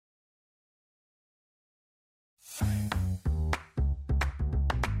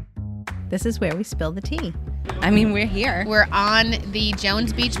This is where we spill the tea. I mean, we're here. We're on the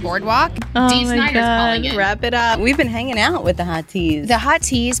Jones Beach Boardwalk. Oh Dee my Snyder's God. calling in. Wrap it up. We've been hanging out with the hot teas. The hot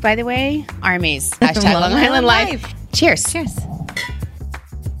teas, by the way, Armies. Hashtag Long Long Island Island Life. Life. Cheers. Cheers.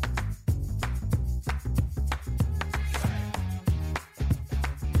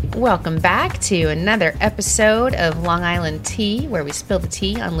 Welcome back to another episode of Long Island Tea, where we spill the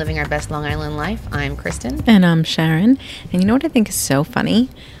tea on living our best Long Island life. I'm Kristen. And I'm Sharon. And you know what I think is so funny?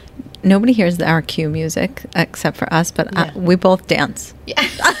 Nobody hears our cue music except for us, but Yeah. we both dance. Yeah.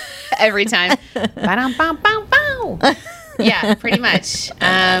 Every time. Ba-dum-bum-bum-bow. Yeah, pretty much.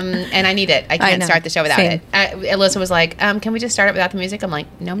 And I need it. I can't know. start the show without Same. it. Alyssa was like, can we just start it without the music? I'm like,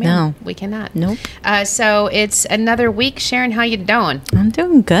 no, ma'am. No. We cannot. Nope. So it's another week. Sharon, how you doing? I'm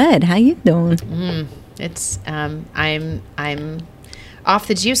doing good. How you doing? It's I'm off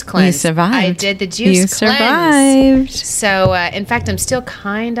the juice cleanse. You survived. I did the juice You cleanse. survived. So in fact, I'm still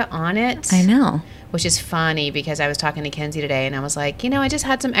kind of on it. I know. Which is funny because I was talking to Kenzie today and I was like, I just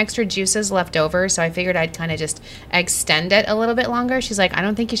had some extra juices left over, so I figured I'd kind of just extend it a little bit longer. She's like, I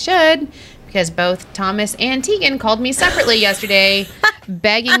don't think you should, because both Thomas and Tegan called me separately yesterday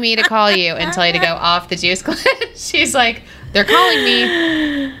begging me to call you and tell you to go off the juice cleanse. She's like, they're calling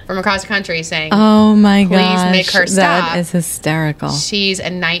me from across the country saying, Oh my Please gosh. make her stop. That is hysterical. she's a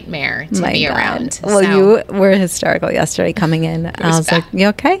nightmare to My be God. around. Well, So- you were hysterical yesterday coming in. I was was like, bad. you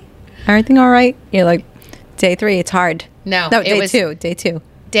okay? Everything all right? You're like, day 3, it's hard. No, No, it day was- 2. Day 2.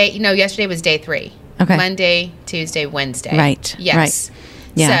 yesterday was day 3. Okay. Monday, Tuesday, Wednesday. Right, Yes. right.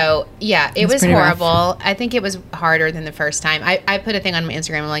 Yeah. So, yeah, it was was pretty rough. horrible. I think it was harder than the first time. I put a thing on my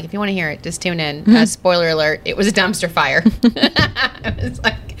Instagram. I'm like, if you want to hear it, just tune in. Mm-hmm. Spoiler alert, it was a dumpster fire. I was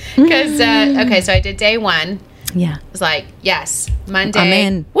like, because, okay, so I did day 1. Yeah. I was like, yes, Monday. I'm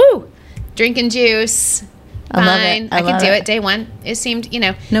in. Woo! Drinking juice. I love Fine. it. I could love do it. Day 1. It seemed,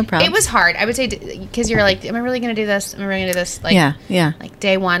 No problem. It was hard. I would say, because you're like, am I really going to do this? Am I really going to do this? Like, Yeah. like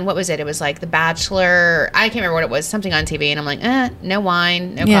day 1, what was it? It was like The Bachelor. I can't remember what it was. Something on TV, and I'm like, no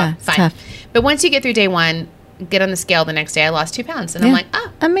wine, no Yeah, coffee. it's Fine. tough. But once you get through day 1, get on the scale the next day. I lost 2 pounds, and I'm Yeah. like,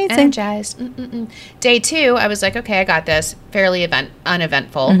 oh, Amazing. energized. Day 2, I was like, okay, I got this. Fairly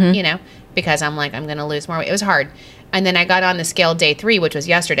uneventful, Mm-hmm. because I'm like, I'm going to lose more weight. It was hard, and then I got on the scale day 3, which was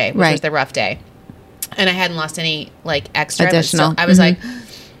yesterday, which Right. was the rough day, and I hadn't lost any like extra. but Additional. still- I was Mhm. like.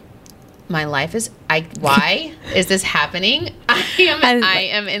 My life is. Why is this happening? I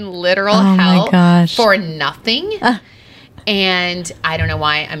am in literal Oh my hell gosh. for nothing, and I don't know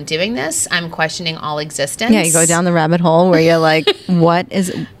why I'm doing this. I'm questioning all existence. Yeah, you go down the rabbit hole where you're like,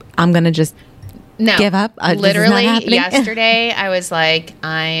 I'm going to just No, give up? This is not Literally, happening? yesterday I was like,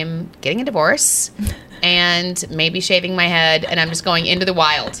 I'm getting a divorce. And maybe shaving my head, and I'm just going into the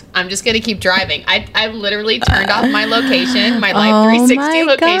wild. I'm just going to keep driving. I literally turned off my location, my Life Oh 360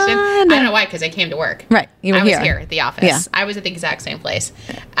 my location. God. I don't know why, because I came to work. Right, you were I was here. here at the office. Yeah. I was at the exact same place.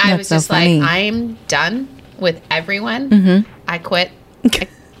 I That's was so just funny. like, I'm done with everyone. Mm-hmm. I quit.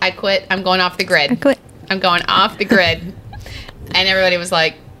 I quit. I'm going off the grid. I quit. I'm going off the grid. And everybody was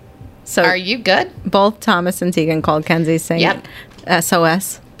like, So are you good? both Thomas and Tegan called Kenzie saying Yep.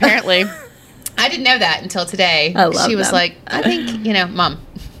 SOS. Apparently. I didn't know that until today. I love She was them. like, I think, Mom.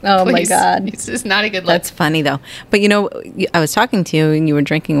 Oh my please, God. This is not a good look. That's funny though. But I was talking to you and you were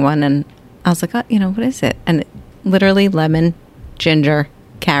drinking one and I was like, what is it? And literally lemon, ginger,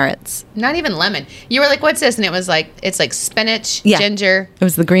 carrots. Not even lemon. You were like, what's this? And it was like, it's like spinach, Yeah. ginger, It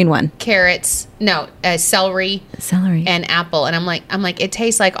was the green one. carrots, celery, Celery. and apple. And I'm like, it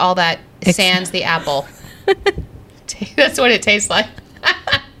tastes like all that sans the apple. That's what it tastes like.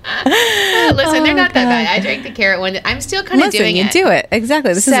 Listen, they're not that bad. I drank the carrot one. I'm still kind of Listen, doing you it. do it.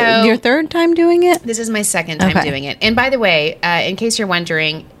 Exactly. This So- is your third time doing it? This is my second time Okay. doing it. And by the way, in case you're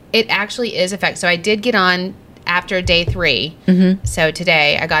wondering, it actually is effective. So I did get on after day 3. Mm-hmm. So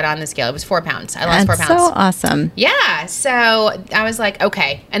today I got on the scale. It was 4 pounds. I lost 4 That's pounds. so awesome. Yeah. So I was like,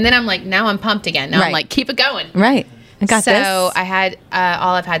 okay. And then I'm like, now I'm pumped again. Now I'm Right. like, keep it going. Right. I got So this. I had,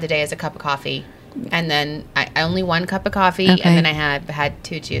 all I've had today is a cup of coffee. And then I only 1 cup of coffee. Okay. And then I had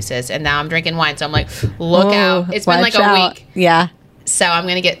 2 juices. And now I'm drinking wine. So I'm like, look Whoa, out. It's been like watch a out. week. Yeah. So I'm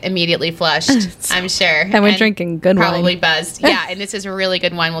going to get immediately flushed, I'm sure. And we're drinking good wine. Probably buzzed. Yeah, and this is a really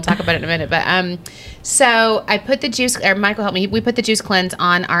good wine. We'll talk about it in a minute. But so I put the juice, or Michael helped me. We put the juice cleanse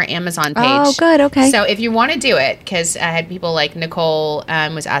on our Amazon page. Oh, good. Okay. So if you want to do it, because I had people like Nicole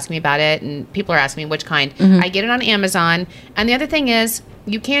was asking me about it, and people are asking me which kind. Mm-hmm. I get it on Amazon. And the other thing is,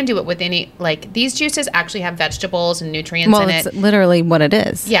 you can do it with any, like, these juices actually have vegetables and nutrients Well, in it's it. literally what it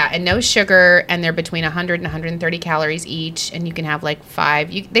is. Yeah, and no sugar, and they're between 100 and 130 calories each, and you can have like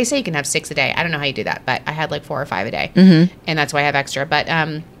 5. They say you can have 6 a day. I don't know how you do that, but I had like 4 or 5 a day, and that's why I have extra. But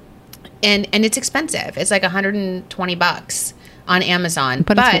and it's expensive. It's like $120 on Amazon,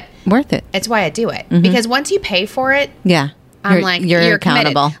 But it's worth it. it's why I do it because once you pay for it, Yeah. I'm like, you're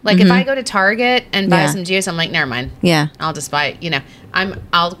accountable. committed. Like if I go to Target and buy Yeah. some juice, I'm like, never mind. Yeah. I'll just buy it. You know,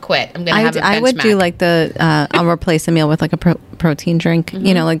 I'll quit. I'm gonna have a benchmark. I would do like I'll replace a meal with like a protein drink.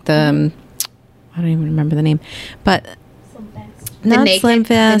 You know, like the I don't even remember the name, but not naked- Slim the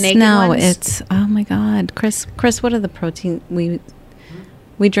Fast. naked No, ones? it's oh my god, Chris. What are the protein we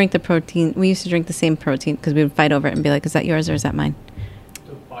drink the protein? We used to drink the same protein because we would fight over it and be like, is that yours or is that mine?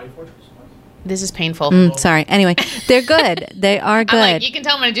 This is painful. Sorry. Anyway, they're good. They are good. I'm like, you can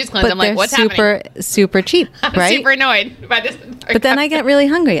tell I'm on a juice cleanse. but I'm like, they're what's super happening? super cheap, I'm right? super annoyed by this. But then I get really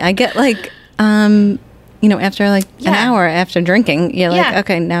hungry. I get like, after like an Yeah. hour after drinking, you're like, Yeah.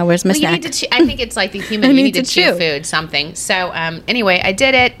 okay, now where's my Well, you snack? need to I think it's like the human. I You need need to to chew chew. food, something. So anyway, I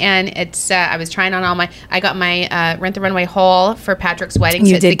did it, and it's. I was trying on all my. I got my Rent the Runway haul for Patrick's wedding.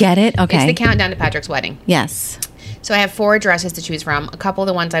 You it's did get it? Okay. It's the countdown to Patrick's wedding. Yes. So I have 4 dresses to choose from. A couple of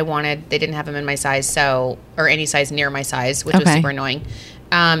the ones I wanted, they didn't have them in my size, or any size near my size, which was Okay. super annoying.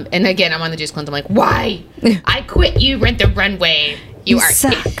 And again, I'm on the juice cleanse. I'm like, why? I quit you, Rent the Runway. You are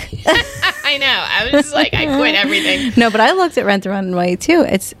suck. I know. I was just like, I quit everything. No, but I looked at Rent the Runway too.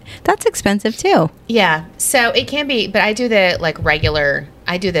 That's expensive too. Yeah. So it can be, but I do the regular.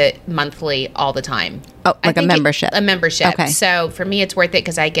 I do the monthly all the time. Oh, I like a think membership. A membership. Okay. So for me, it's worth it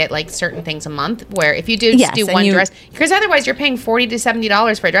because I get like certain things a month. Where if you do Yes, do and one you- dress, because otherwise you're paying $40 to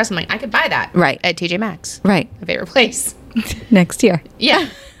 $70 for a dress. I'm like, I could buy that Right. at TJ Maxx, Right. my favorite place. Next year. Yeah.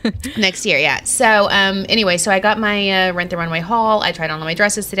 Next year, yeah. So anyway, so I got my Rent the Runway haul. I tried on all my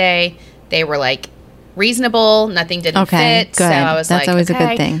dresses today. They were like reasonable. Nothing didn't Okay, fit. So good. I was That's like, always a good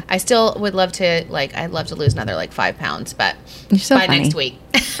okay. thing. I still would love to I'd love to lose another 5 pounds, but You're so by funny. next week.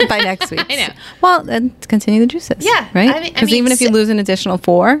 By next week. I know. Well, then continue the juices. Yeah, Right? I mean- Because even if you lose an additional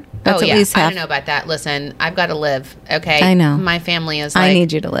 4, that's oh at yeah, least I half. don't know about that. Listen, I've got to live. Okay, I know. My family is like, I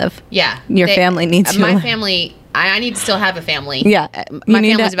need you to live. yeah. Your family needs you to My live. family. I need to still have a family. Yeah. My You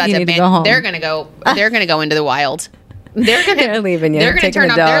need family's to- about you to need to abandon. go home. They're gonna go. They're gonna go into the wild. They're leaving you, They're gonna taking turn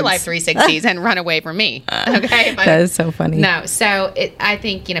the off their dogs. life 360s and run away from me. Okay. But- That is so funny. No, so I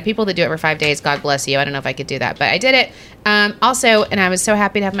think people that do it for 5 days, God bless you. I don't know if I could do that, but I did it. Also, and I was so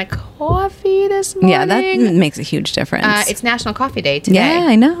happy to have my coffee this morning. Yeah, that makes a huge difference. It's National Coffee Day today. yeah,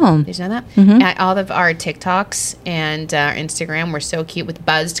 I know. Did you know that? Mm-hmm. All of our TikToks and our Instagram were so cute with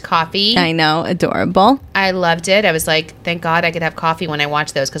buzzed coffee. I know. Adorable. I loved it. I was like, thank God I could have coffee when I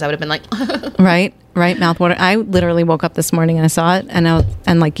watched those because I would have been like, Right? Right, mouthwater. I literally woke up this morning and I saw it,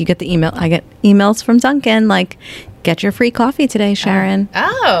 and like you get the email. I get emails from Dunkin', like, get your free coffee today, Sharon.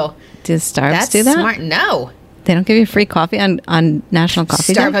 oh, Does Starbucks that's do that? smart. No. They don't give you free coffee on National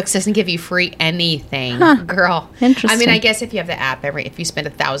Coffee Day? Starbucks doesn't give you free anything, girl. Interesting. I mean, I guess if you have the app, if you spend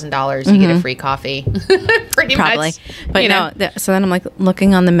 $1,000, you get a free coffee. Pretty Probably. much. But you know. so then I'm like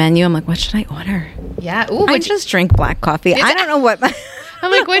looking on the menu. I'm like, what should I order? Yeah. Ooh, I just drink black coffee. I don't know what. I'm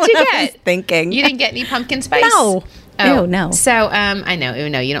like, what'd you what I get? was thinking. You didn't get any pumpkin spice? No. Oh, Ew, no. So I know,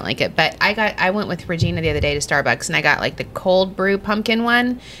 no, you don't like it, but I went with Regina the other day to Starbucks and I got like the cold brew pumpkin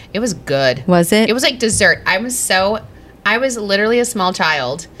one. It was good. Was it? It was like dessert. I was literally a small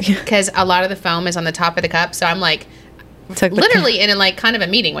child because a lot of the foam is on the top of the cup. So I'm like Took the literally in like kind of a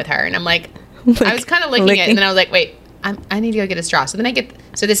meeting with her, and I'm like, I was kind of licking it, and then I was like, wait. I need to go get a straw. So then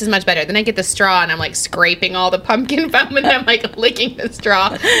so this is much better. Then I get the straw and I'm like scraping all the pumpkin foam and then I'm like licking the straw.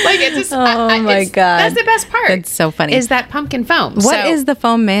 Like it's just, my God. That's the best part. That's so funny. Is that pumpkin foam. What is the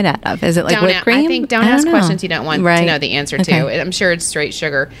foam made out of? Is it like whipped cream? I think don't I ask know. questions you don't want Right. to know the answer Okay. to. I'm sure it's straight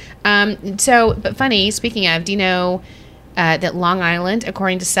sugar. But funny, speaking of, do you know that Long Island,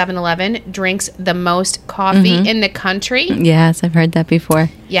 according to 7-Eleven, drinks the most coffee in the country? Yes, I've heard that before.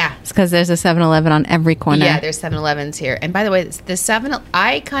 Yeah. It's because there's a 7-Eleven on every corner. Yeah, there's 7-Elevens here. And by the way,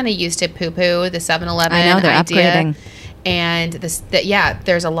 I kind of used to poo-poo the 7-Eleven I know, they're idea. upgrading. And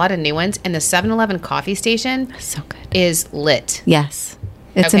there's a lot of new ones. And the 7-Eleven coffee station So good. is lit. Yes.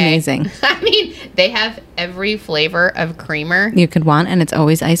 It's Okay? amazing. I mean, they have every flavor of creamer. You could want, and it's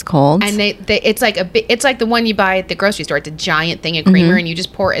always ice cold. And it's like it's like the one you buy at the grocery store. It's a giant thing of creamer, and you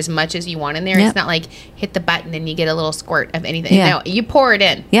just pour as much as you want in there. Yep. It's not like hit the button and you get a little squirt of anything. Yeah. No, you pour it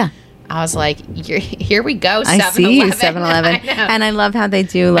in. Yeah. I was like, here we go, 7-Eleven. I see you, 7-Eleven. I know. And I love how they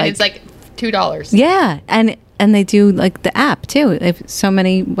do And it's like $2. yeah, and they do like the app too. If so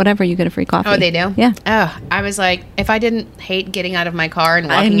many whatever, you get a free coffee. Oh, they do? Yeah. Oh, I was like, if I didn't hate getting out of my car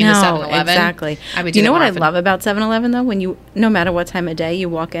and I walking know, into 7-Eleven. exactly. I would Do you do know that what more I often. love about 7-Eleven though? When you, no matter what time of day, you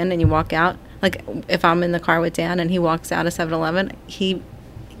walk in and you walk out. Like if I'm in the car with Dan and he walks out of 7-Eleven, he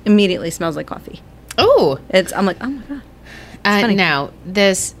immediately smells like coffee. Ooh. I'm like, oh my God. funny. No,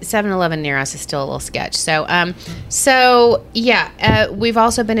 this 7-Eleven near us is still a little sketch. So, we've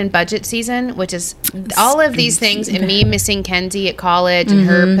also been in budget season, which is all of these things, and me missing Kenzie at college, and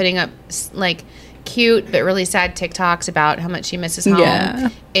her putting up like cute but really sad TikToks about how much she misses home. Yeah.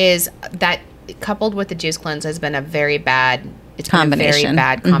 Is that coupled with the juice cleanse has been a very bad Combination.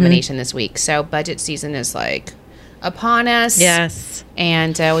 combination this week. So budget season is like upon us. Yes.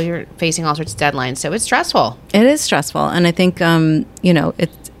 And we were facing all sorts of deadlines. So it's stressful. It is stressful. And I think,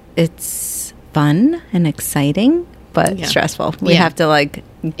 it's fun and exciting, but stressful. We have to like...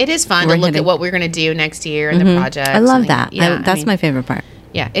 It is fun to look at what we're going to do next year and the project. I love that. That's my favorite part.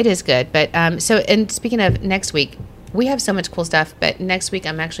 Yeah, it is good. But and speaking of next week, we have so much cool stuff. But next week,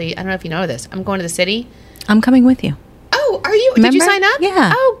 I'm actually, I don't know if you know this, I'm going to the city. I'm coming with you. Oh, are you? Remember? Did you sign up?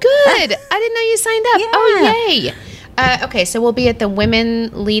 Yeah. Oh, good. I didn't know you signed up. Yeah. Oh, yay. Okay, so we'll be at the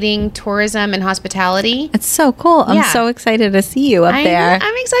Women Leading Tourism and Hospitality. It's so cool. I'm so excited to see you up there.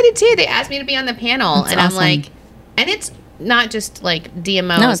 I'm excited too. They asked me to be on the panel, That's and awesome. I'm like, and it's not just like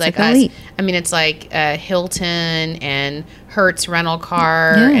DMOs No, it's like like us. elite. I mean, it's like Hilton and Hertz rental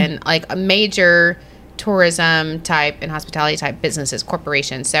car Yeah. and like a major tourism type and hospitality type businesses,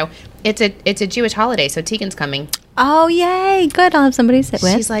 corporations. So it's a Jewish holiday. So Tegan's coming. Oh, yay. Good. I'll have somebody to sit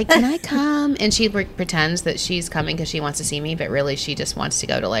with. She's like, can I come? And she pretends that she's coming because she wants to see me, but really she just wants to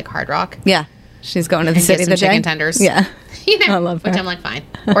go to like Hard Rock. Yeah. She's going to the And city get some the day. chicken tenders. Yeah. You know, I love which her. I'm like, fine.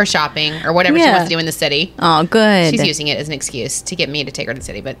 Or shopping or whatever she Yeah. wants to do in the city. Oh, good. She's using it as an excuse to get me to take her to the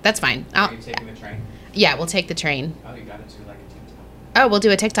city, but that's fine. Are you taking the train? Yeah, we'll take the train. Oh, you got it to like a TikTok. Oh, we'll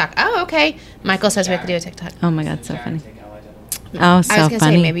do a TikTok. Oh, okay. Michael says we have to do a TikTok. Oh, my God. So Jared, funny. take LIW. Oh, so I was going to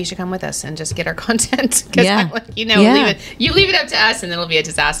funny. say maybe you should come with us and just get our content because Yeah. I'm like, Yeah. leave it up to us and it'll be a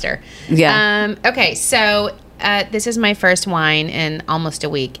disaster. Yeah. Okay, so this is my first wine in almost a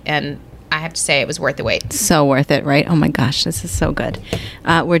week, and I have to say it was worth the wait. So worth it, right? Oh my gosh, this is so good.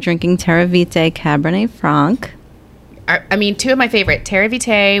 We're drinking Terra Vitae Cabernet Franc. Two of my favorite, Terra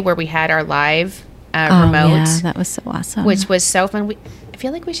Vitae, where we had our live Oh, remote, yeah, that was so awesome. which was so fun. I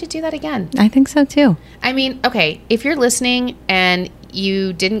feel like we should do that again. I think so too. I mean, okay, if you're listening and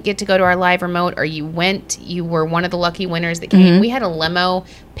you didn't get to go to our live remote or you were one of the lucky winners that came. We had a limo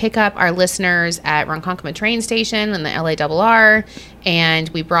pick up our listeners at Ronkonkoma train station and the LARR, and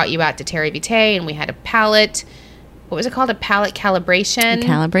we brought you out to Terra Vitae, and we had a palate. What was it called? A palate calibration.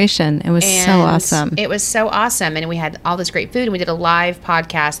 Calibration. It was so And awesome. It was so awesome, and we had all this great food, and we did a live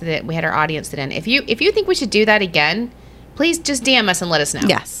podcast that we had our audience sit in. If you think we should do that again, please just DM us and let us know.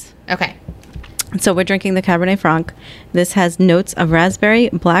 Yes. Okay. So we're drinking the Cabernet Franc. This has notes of raspberry,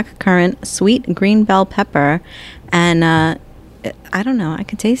 black currant, sweet green bell pepper, and I don't know. I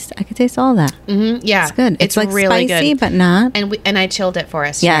could taste all that. Mm-hmm. Yeah, It's good. It's like really spicy, good. but not. And I chilled it for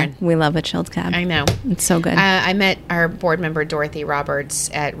us. Yeah, Sharon. we love a chilled cab. I know. It's so good. I met our board member Dorothy Roberts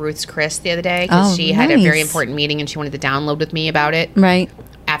at Ruth's Chris the other day because Oh, she had a very nice. important meeting and she wanted to download with me about it Right.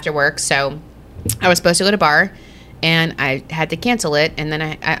 after work. So I was supposed to go to bar, and I had to cancel it. And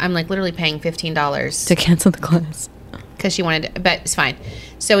then I'm like literally paying $15 To cancel the class. because she wanted to, but it's fine.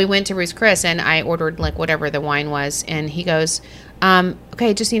 So we went to Ruth's Chris, and I ordered like whatever the wine was, and he goes,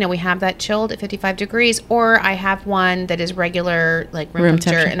 okay, just so you know, we have that chilled at 55 degrees, or I have one that is regular like room temperature.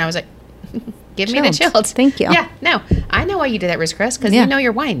 temperature. And I was like, give me the Chilled. chilled. Thank you. Yeah, no, I know why you did that, Ruth's Chris, because Yeah. you know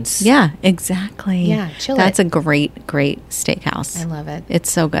your wines. Yeah, exactly. Yeah, chill That's it. a great, great steakhouse. I love it.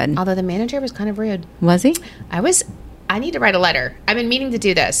 It's so good. Although the manager was kind of rude. Was he? I need to write a letter. I've been meaning to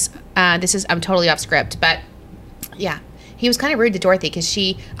do this. I'm totally off script, but yeah, he was kind of rude to Dorothy because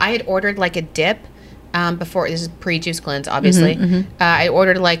I had ordered like a dip before. This is pre-juice cleanse, obviously. I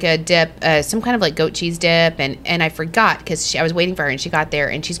ordered like a dip, some kind of like goat cheese dip, and I forgot because I was waiting for her, and she got there,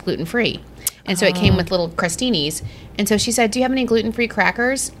 and she's gluten-free. And so it came with little crostinis. And so she said, do you have any gluten-free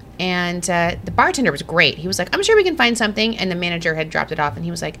crackers? And the bartender was great. He was like, I'm sure we can find something. And the manager had dropped it off, and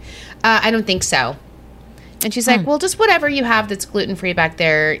he was like, I don't think so. And she's like, well, just whatever you have that's gluten-free back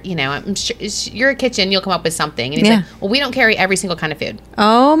there, you know, I'm sure you're a kitchen, you'll come up with something. And he's Yeah. like, well, we don't carry every single kind of food.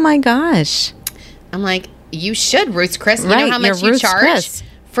 Oh my gosh. I'm like, you should, Ruth's Chris. You Right, know how you're much you Ruth's charge Chris.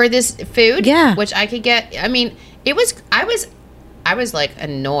 for this food? Yeah. Which I could get. I mean, I was like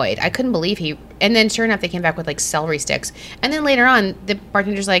annoyed. I couldn't believe and then sure enough, they came back with like celery sticks. And then later on, the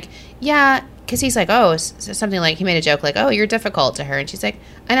bartender's like, yeah, because he's like, oh, something like, he made a joke like, oh, you're difficult to her. And she's like,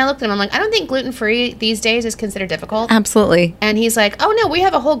 and I looked at him, I'm like, I don't think gluten-free these days is considered difficult. Absolutely. And he's like, oh no, we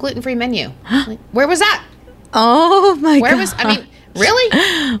have a whole gluten-free menu. Like, where was that? Oh my god. Where was, I mean,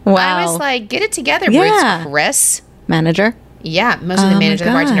 really? Wow. I was like, get it together, Yeah. Ruth's Chris. Manager. Yeah, most of the Oh, my manager,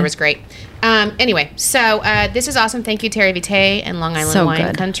 the bartender God. was great. Anyway, so this is awesome. Thank you, Terry Vitae and Long Island So Wine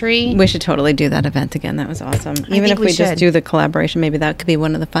good. Country. We should totally do that event again. That was awesome. Even think if we we just should. do the collaboration, maybe that could be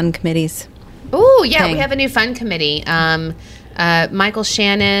one of the fun committees. Oh, yeah, we thing. have a new fun committee. Michael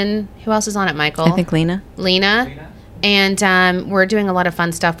Shannon. Who else is on it, Michael? I think Lena. Lena. Lena? And we're doing a lot of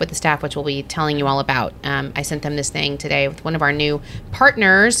fun stuff with the staff, which we'll be telling you all about. I sent them this thing today with one of our new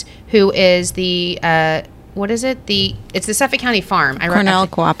partners, who is the what is it? It's the Suffolk County Farm. Cornell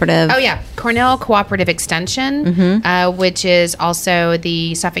Cooperative. Oh yeah, Cornell Cooperative Extension, which is also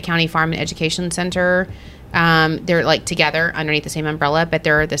the Suffolk County Farm and Education Center. They're like together underneath the same umbrella, but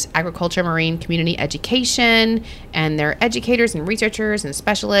they're this agriculture, marine, community education, and they're educators and researchers and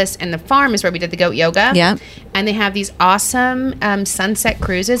specialists. And the farm is where we did the goat yoga. Yeah. And they have these awesome sunset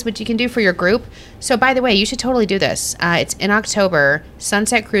cruises, which you can do for your group. So, by the way, you should totally do this. It's in October.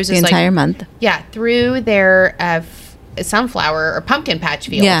 Sunset cruises, The entire month. Yeah, through their sunflower or pumpkin patch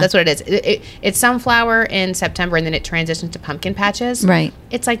field. Yeah. That's what it is. It's sunflower in September, and then it transitions to pumpkin patches. Right.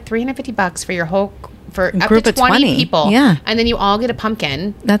 It's like $350 for your whole for up Group to of 20 20. people. Yeah. And then you all get a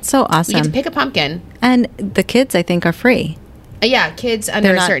pumpkin. That's so You get to awesome. pick a pumpkin. And the kids, I think, are free. Yeah, kids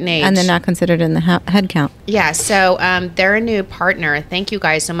under a not, certain age. And they're not considered in the head count. Yeah, so they're a new partner. Thank you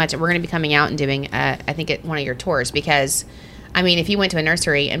guys so much. We're going to be coming out and doing, I think, one of your tours because, I mean, if you went to a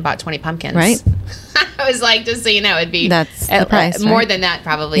nursery and bought 20 pumpkins, Right. I was like, just so you know, it'd be That's the price, more right? than that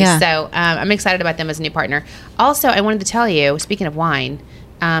probably. Yeah. So I'm excited about them as a new partner. Also, I wanted to tell you, speaking of wine,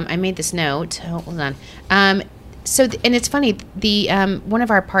 I made this note. Hold on. And it's funny. The one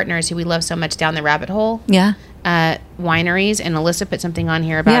of our partners who we love so much, Down the Rabbit Hole, Yeah. wineries, and Alyssa put something on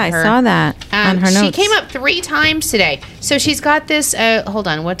here about Yeah, her. I saw that on her notes. She came up 3 times today. So she's got this. Hold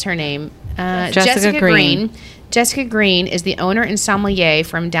on, what's her name? Jessica Green. Jessica Green is the owner and sommelier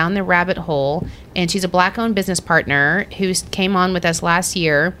from Down the Rabbit Hole, and she's a Black-owned business partner who came on with us last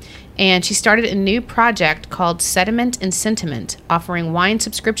year. And she started a new project called Sediment and Sentiment, offering wine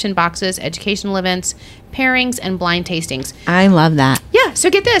subscription boxes, educational events, pairings, and blind tastings. I love that. Yeah, so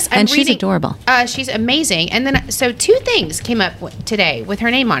get this. And she's adorable. She's amazing. And then, so 2 things came up today with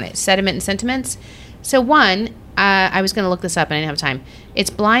her name on it, Sediment and Sentiments. So one, I was going to look this up and I didn't have time. It's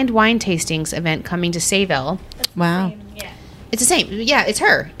Blind Wine Tastings event coming to Sayville. Wow. It's the same. Yeah, it's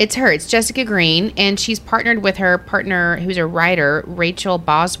her. It's her. It's Jessica Green. And she's partnered with her partner, who's a writer, Rachel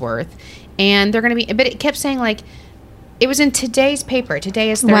Bosworth. And they're going to be, but it kept saying like, it was in today's paper.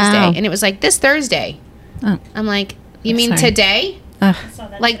 Today is Thursday. Wow. And it was like, this Thursday. Oh, I'm like, you mean sorry. today? ugh,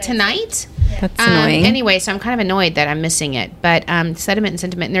 Like tonight? that's annoying. Anyway, so I'm kind of annoyed that I'm missing it. But Sediment and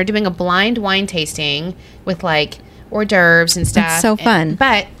Sentiment, and they're doing a blind wine tasting with like hors d'oeuvres and stuff. That's so fun.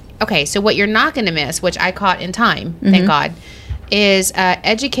 But, okay, so what you're not going to miss, which I caught in time, Mm-hmm. thank God, is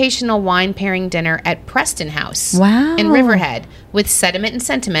educational wine pairing dinner at Preston House Wow. in Riverhead with Sediment and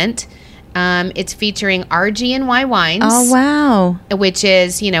Sentiment. It's featuring RG&Y Wines Oh, wow. which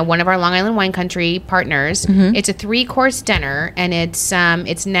is one of our Long Island Wine Country partners. Mm-hmm. It's a 3-course dinner, and it's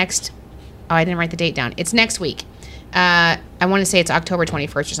next. Oh, I didn't write the date down. It's next week. I want to say it's October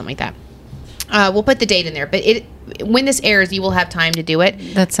 21st or something like that. We'll put the date in there, but when this airs, you will have time to do it.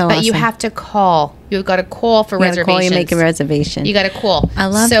 That's so But you awesome. have to call. You've got to call for You gotta reservations. call, you make a reservation. You got to call. I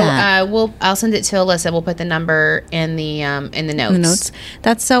love so, that. I'll send it to Alyssa. We'll put the number in the notes. the notes.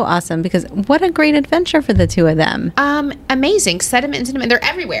 That's so awesome because what a great adventure for the 2 of them. Amazing. Sediment and Sentiment. They're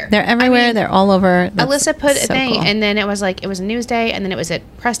everywhere. They're everywhere. I mean, they're all over. That's Alyssa put a so thing, cool. and then it was like it was a Newsday, and then it was at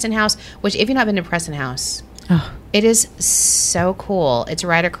Preston House. Which, if you've not been to Preston House, Oh, it is so cool. It's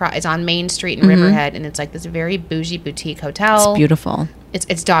right across. It's on Main Street in Mm-hmm. Riverhead, and it's like this very bougie boutique hotel. it's beautiful.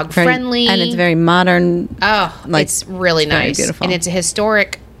 It's dog Very- friendly, And it's very modern. oh, like, it's really very nice, beautiful. and it's a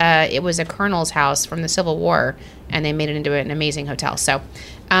historic. It was a colonel's house from the Civil War, and they made it into an amazing hotel. So,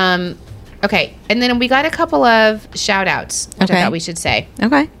 okay, and then we got a couple of shout outs, which I Okay. thought we should say.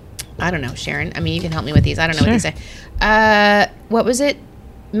 Okay. I don't know, Sharon. I mean, you can help me with these. I don't know Sure. what these say. What was it?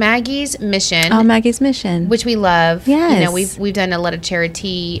 Maggie's Mission, Oh, Maggie's Mission. which we love. Yes. We've done a lot of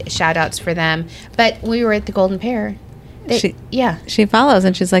charity shout outs for them. But we were at the Golden Pear. Yeah. She follows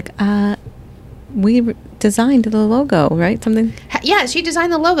and she's like, we designed the logo, right? Something. Yeah, she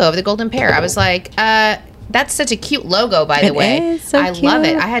designed the logo of the Golden Pear. I was like, that's such a cute logo, by the It way. is so I love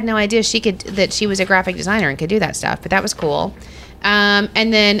it. cute. I had no idea that she was a graphic designer and could do that stuff, but that was cool.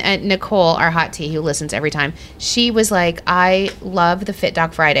 And then Nicole, our hot tea, who listens every time, she was like, I love the Fit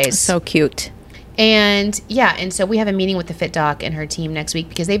Doc Fridays. So cute. And yeah, and so we have a meeting with the Fit Doc and her team next week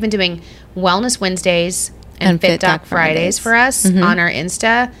because they've been doing Wellness Wednesdays and Fit Doc Fridays for us on our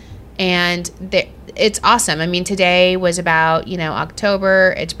Insta. And it's awesome. I mean, today was about,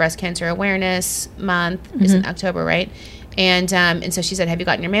 October. It's Breast Cancer Awareness Month. It's in October, right? And so she said, have you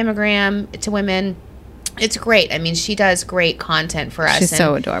gotten your mammogram to women? It's great. I mean, she does great content for us. She's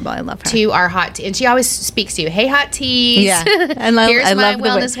so adorable. I love her. To our hot tea. And she always speaks to you. Hey, hot teas. Yeah. And Here's I my love the way-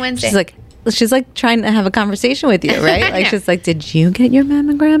 Wellness Wednesday. She's like trying to have a conversation with you, right? Like, Yeah. she's like, did you get your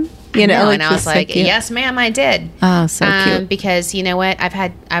mammogram? You know, and I was she's so like, cute. yes, ma'am, I did. Oh, so cute. Because you know what?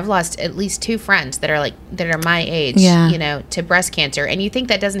 I've lost at least 2 friends that are my age, Yeah. you know, to breast cancer. And you think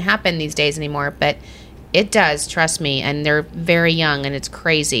that doesn't happen these days anymore, but it does, trust me. And they're very young and it's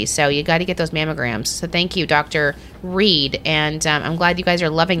crazy. So you got to get those mammograms. So thank you, Dr. Reed. And I'm glad you guys are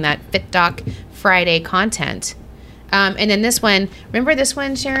loving that Fit Doc Friday content. And then this one, remember this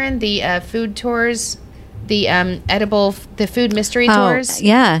one, Sharon? The food tours, the the food mystery tours.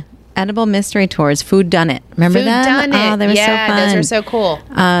 Yeah. Edible mystery tours. Food Done It. Remember Food that? Done It. Oh, they were so fun. those are so cool.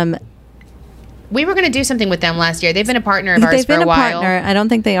 We were going to do something with them last year. They've been a partner of ours They've for been a while. partner. I don't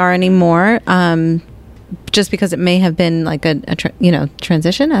think they are anymore. Just because it may have been like a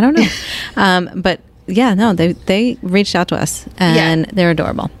transition. I don't know. But yeah, no, they reached out to us and they're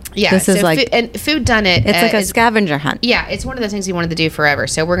adorable. Yeah, this is so like Food Done It. it's like a scavenger hunt. Yeah, it's one of those things we wanted to do forever.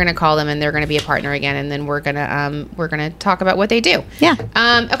 So we're going to call them, and they're going to be a partner again, and then we're gonna talk about what they do. Yeah.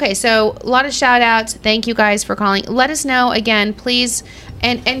 Okay. So a lot of shout outs. Thank you guys for calling. Let us know again, please.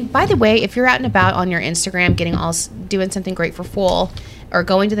 And by the way, if you're out and about on your Instagram, doing something great for fall, or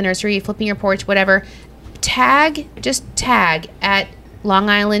going to the nursery, flipping your porch, whatever, just tag at Long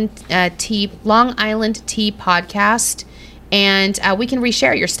Island Tea Podcast. And we can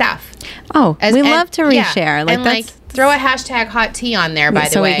reshare your stuff. Oh, we love to reshare. Yeah, Like, and that's throw a hashtag hot tea on there, by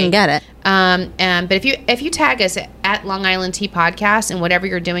the so way. we can get it. But if you tag us at Long Island Tea Podcast and whatever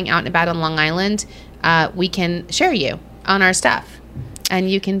you're doing out and about on Long Island, we can share you on our stuff. And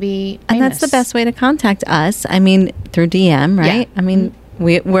you can be famous. And that's the best way to contact us. I mean, through DM, right? Yeah. I mean,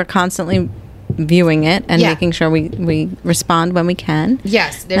 we're constantly viewing it and Yeah. making sure we respond when we can.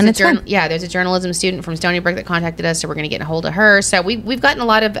 Yes, And it's fun. there's a journalism student from Stony Brook that contacted us, so we're going to get a hold of her. So we've gotten a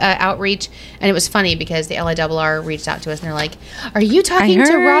lot of outreach, and it was funny because the LIRR reached out to us and they're like, "Are you talking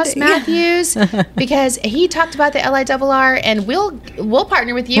to heard. Ross Yeah. Matthews? Because he talked about the LIRR, and we'll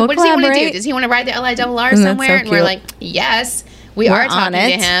partner with you. We'll what does he want to do? collaborate. Does he want to ride the LIRR that's somewhere?" so And we're cute. like, "Yes, we We're are on talking to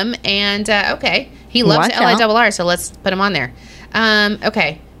it. him." And okay, he loves Watch the out. LIRR, so let's put him on there.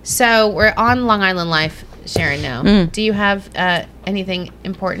 Okay. So we're on Long Island Life, Sharon, now. Do you have anything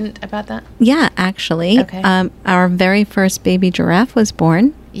important about that? Yeah, actually. Okay. Our very first baby giraffe was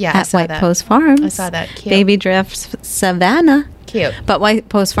born Yeah, I at saw White that. Post Farms. I saw that. Cute. Baby giraffe Savannah. Cute. But White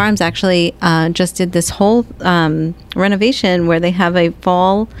Post Farms actually just did this whole renovation where they have a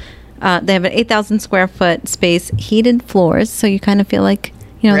they have an 8,000 square foot space, heated floors, so you kind of feel like,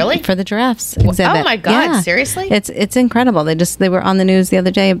 Really? for the giraffes exhibit. Oh my God, seriously? It's incredible. They were on the news the other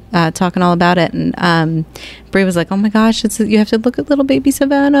day talking all about it, and Brie was like, "Oh my gosh, you have to look at little baby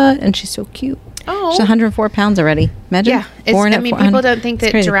Savannah, and she's so cute. Oh. She's 104 pounds already. Imagine, Yeah. born at people 400. don't think It's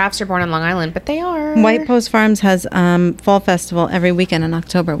that crazy. giraffes are born on Long Island, but they are. White Post Farms has Fall Festival every weekend in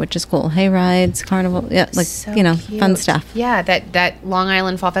October, which is cool. Hay rides, carnival, So fun cute. stuff. Yeah, that Long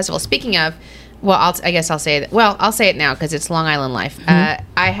Island Fall Festival. Speaking of, well, I guess I'll say it. Well, I'll say it now because it's Long Island Life.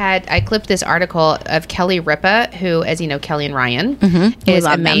 I clipped this article of Kelly Ripa, who, as you know, Kelly and Ryan We is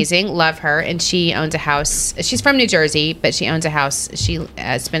love them. amazing. Love her, and she owns a house. She's from New Jersey, but she owns a house. She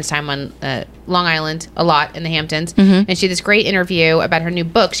spends time on Long Island a lot in the Hamptons, and she did this great interview about her new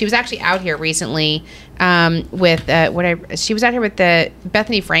book. She was actually out here recently she was out here with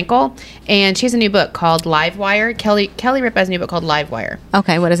Bethany Frankel, and she has a new book called Livewire. Kelly Ripa has a new book called Livewire.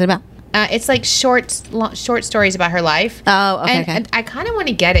 Okay, what is it about? It's like short stories about her life. Oh, okay, And, okay. and I kind of want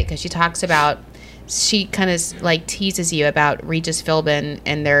to get it because she kind of like teases you about Regis Philbin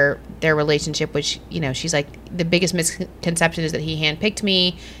and their relationship, which, she's like, the biggest misconception is that he handpicked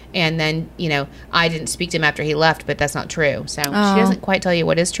me, and then, I didn't speak to him after he left, but that's not true. So she doesn't quite tell you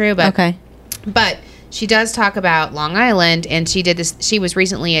what is true, but Okay. But she does talk about Long Island, and she did this. She was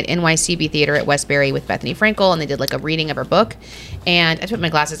recently at NYCB Theater at Westbury with Bethany Frankel, and they did like a reading of her book. And I put my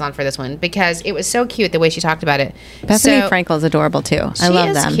glasses on for this one because it was so cute the way she talked about it. Bethany Frankel is adorable too. I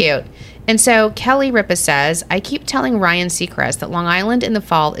love them. She is cute. And so Kelly Ripa says, "I keep telling Ryan Seacrest that Long Island in the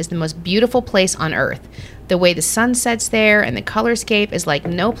fall is the most beautiful place on earth. The way the sun sets there and the colorscape is like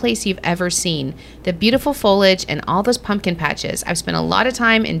no place you've ever seen. The beautiful foliage and all those pumpkin patches. I've spent a lot of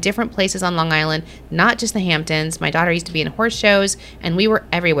time in different places on Long Island, not just the Hamptons. My daughter used to be in horse shows, and we were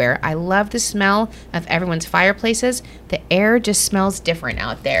everywhere. I love the smell of everyone's fireplaces. The air just smells different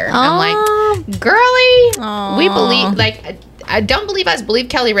out there." I'm like, girly, we believe, like, don't believe us. Believe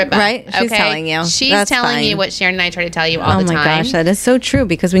Kelly Ripa. Right? She's telling you. She's That's telling me fine. what Sharon and I try to tell you all Oh the my time. gosh, that is so true.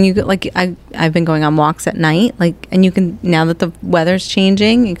 Because when you go, like, I've been going on walks at night, like, and you can, now that the weather's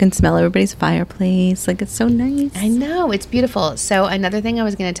changing, you can smell everybody's fireplace. Like, it's so nice. I know, it's beautiful. So another thing I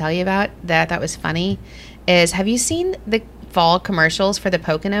was going to tell you about that I thought was funny is, have you seen the fall commercials for the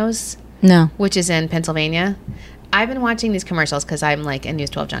Poconos, No. which is in Pennsylvania? I've been watching these commercials because I'm like a News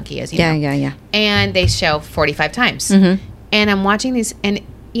 12 junkie, as you know. Yeah. And they show 45 times. Mm-hmm. And I'm watching these, and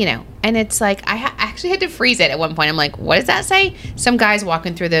and it's like I actually had to freeze it at one point. I'm like, what does that say? Some guy's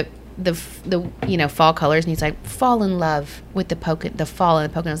walking through the fall colors, and he's like, fall in love with the fall and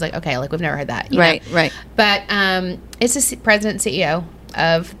the Pocono. I was like, okay, like we've never heard that. you know? Right. But it's the president and CEO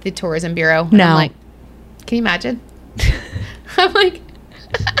of the Tourism Bureau. And No. I'm like, can you imagine? I'm like,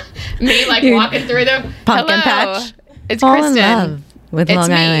 me like You're- walking through the Pumpkin hello, patch. It's Fall Kristen. in love with It's Long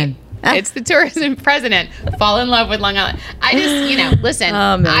me. Island. It's the tourism president. Fall in love with Long Island. I just, listen,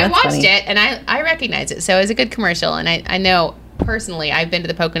 Oh, man, I that's watched funny. it and I recognize it. So it was a good commercial. And I know personally, I've been to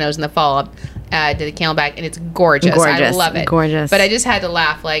the Poconos in the fall, to the Camelback, and it's gorgeous. I Gorgeous. love it. Gorgeous. But I just had to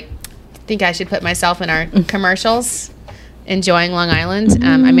laugh. Like, think I should put myself in our commercials. Enjoying Long Island.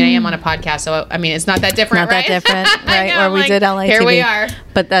 I mean, I am on a podcast, so I mean, it's not that different, Not right? that different, I right? know, Or I'm we like, did LITV. Here we are.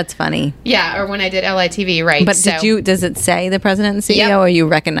 But that's funny. Yeah, or when I did LITV, right? But So- does it say the president and CEO, Yep. or you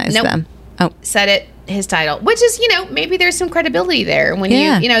recognize Nope. them? Oh, said it his title, which is maybe there's some credibility there when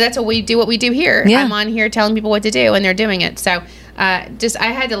Yeah. you that's what we do here. Yeah. I'm on here telling people what to do and they're doing it. So I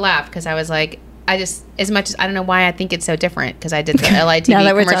had to laugh because I was like, as much as I don't know why I think it's so different because I did the LITV Now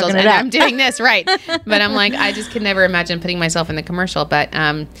that we're commercials talking it and up. I'm doing this right, but I'm like, I just could never imagine putting myself in the commercial. But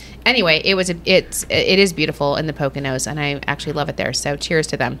anyway, it is beautiful in the Poconos and I actually love it there. So cheers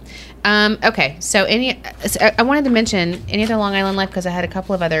to them. Okay, so I wanted to mention any other Long Island life because we have a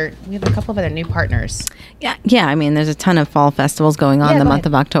couple of other new partners. yeah. I mean, there's a ton of fall festivals going on Yeah, the go month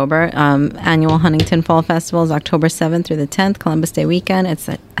ahead. of October. Annual Huntington Fall Festival is October 7th through the 10th, Columbus Day weekend. It's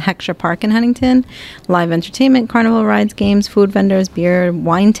at Heckscher Park in Huntington. Live entertainment, carnival rides, games, food vendors, beer,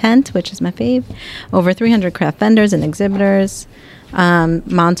 wine tent, which is my fave. Over 300 craft vendors and exhibitors.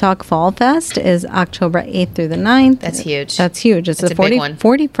 Montauk Fall Fest is October 8th through the 9th. That's huge. That's huge. It's That's the a big one.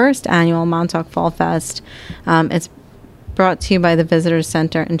 41st annual Montauk Fall Fest. It's brought to you by the Visitors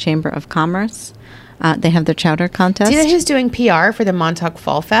Center and Chamber of Commerce. They have their chowder contest. Do you know who's doing PR for the Montauk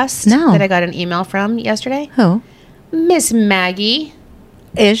Fall Fest? No. That I got an email from yesterday? Who? Miss Maggie.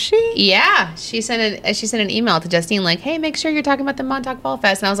 Is she? Yeah. She sent an email to Justine like, hey, make sure you're talking about the Montauk Fall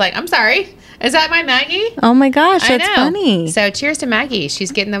Fest. And I was like, I'm sorry. Is that my Maggie? Oh my gosh, I that's know. funny. So cheers to Maggie.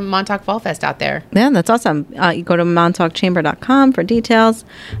 She's getting the Montauk Fall Fest out there. Yeah, that's awesome. You go to montaukchamber.com for details.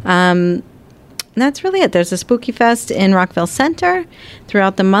 That's really it. There's a Spooky Fest in Rockville Center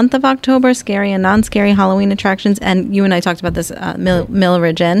throughout the month of October. Scary and non-scary Halloween attractions. And you and I talked about this.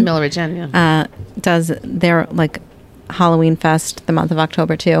 Milleridge Inn Milleridge Inn, yeah. does their Halloween Fest the month of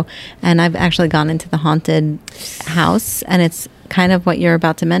October too. And I've actually gone into the haunted house, and it's kind of what you're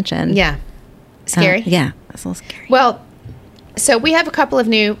about to mention. Yeah. Scary? Yeah, it's a little scary. Well, so we have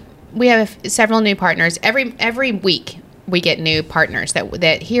several new partners. Every week we get new partners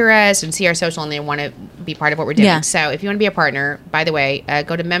that hear us and see our social and they want to be part of what we're doing. Yeah. So if you want to be a partner, by the way,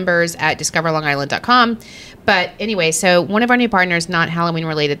 go to members at discoverlongisland.com. But anyway, so one of our new partners, not Halloween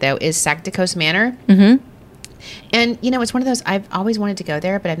related though, is Sagticos Manor. Mm-hmm. And it's one of those, I've always wanted to go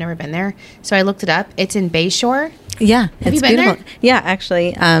there, but I've never been there. So I looked it up. It's in Bayshore. Yeah, Have it's you been beautiful. there? Yeah,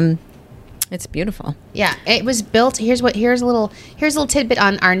 actually, it's beautiful. Yeah, it was built. Here's a little tidbit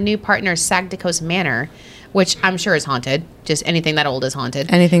on our new partner, Sagticos Manor, which I'm sure is haunted. Just anything that old is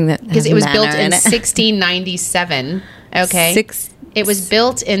haunted. Anything that Because has it was manor built in it. 1697. Okay. It was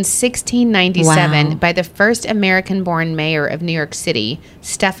built in 1697 Wow. by the first American-born mayor of New York City,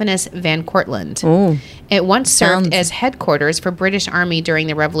 Stephanus Van Cortlandt. Ooh. It once served Sounds- as headquarters for British Army during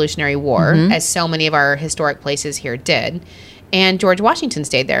the Revolutionary War, as so many of our historic places here did. And George Washington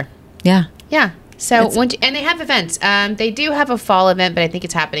stayed there. Yeah. Yeah. So and they have events. They do have a fall event, but I think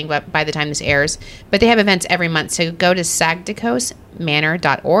it's happening by the time this airs. But they have events every month. So go to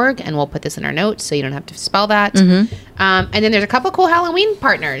sagticosmanor.org, and we'll put this in our notes so you don't have to spell that. And then there's a couple cool Halloween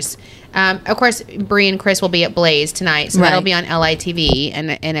partners. Of course, Bree and Chris will be at Blaze tonight, so Right. that'll be on LITV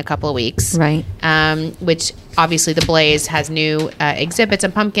in a couple of weeks. Right. Which obviously the Blaze has new exhibits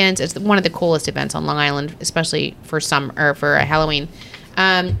and pumpkins. It's one of the coolest events on Long Island, especially for Halloween.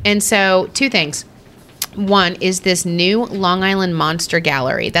 And so two things. One is this new Long Island Monster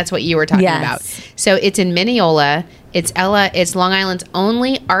Gallery. That's what you were talking Yes. about. So it's in Mineola. It's Long Island's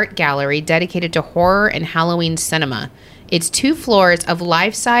only art gallery dedicated to horror and Halloween cinema. It's 2 floors of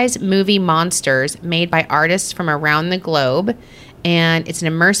life-size movie monsters made by artists from around the globe. And it's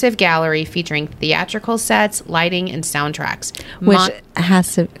an immersive gallery featuring theatrical sets, lighting, and soundtracks. Which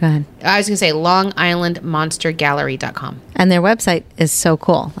has to, go ahead. I was going to say LongIslandMonsterGallery.com. And their website is so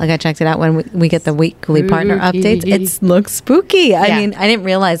cool. Like I checked it out when we get the weekly partner updates. It looks spooky. I mean, I didn't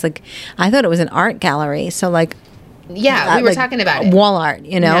realize, like, I thought it was an art gallery. So, like, yeah, we were like talking about it. Wall art,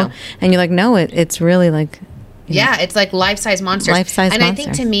 you know? No. And you're like, no, it's really like... Yeah, it's like life-size monsters. Life-size and monsters.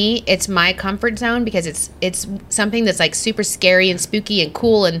 I think to me, it's my comfort zone because it's something that's like super scary and spooky and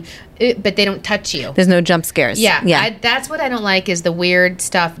cool, but they don't touch you. There's no jump scares. Yeah. That's what I don't like is the weird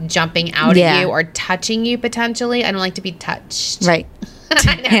stuff jumping out at you or touching you potentially. I don't like to be touched. Right.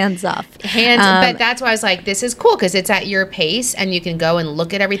 Hands off. But that's why I was like, this is cool because it's at your pace and you can go and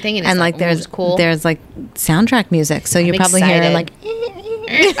look at everything and it's like there's cool. There's like soundtrack music, so you're probably hearing like...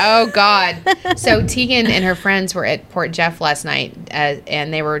 Oh God! So Tegan and her friends were at Port Jeff last night,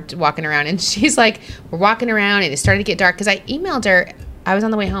 and they were walking around. And she's like, "We're walking around, and it started to get dark." Because I emailed her. I was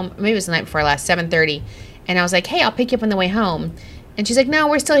on the way home. Maybe it was the night before last, 7:30, and I was like, "Hey, I'll pick you up on the way home." And she's like, "No,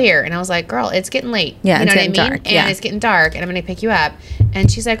 we're still here." And I was like, "Girl, it's getting late. Yeah, you know it's what I mean? getting dark. And Yeah. it's getting dark, and I'm going to pick you up."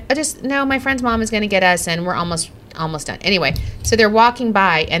 And she's like, "No, my friend's mom is going to get us, and we're almost done." Anyway, so they're walking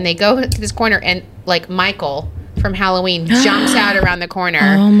by, and they go to this corner, and like Michael from Halloween jumps out around the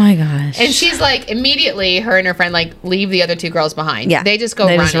corner. Oh my gosh. And she's like, immediately, her and her friend like leave the other 2 girls behind. Yeah. They just go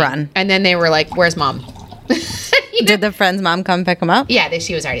They running. just run. And then they were like, "Where's mom?" Did the friend's mom come pick him up? Yeah,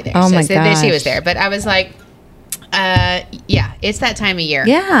 she was already there. Oh my she gosh. was there. But I was like, yeah, it's that time of year.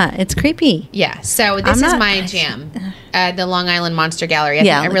 Yeah, it's creepy. Yeah. So this is my jam. The Long Island Monster Gallery. I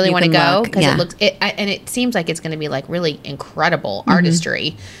think I really you want to can go look. because Yeah. it looks and it seems like it's going to be like really incredible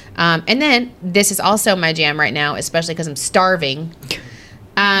artistry. And then this is also my jam right now, especially because I'm starving.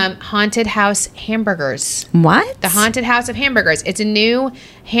 Haunted House Hamburgers. What? The Haunted House of Hamburgers. It's a new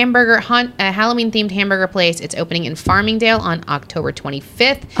Halloween-themed hamburger place. It's opening in Farmingdale on October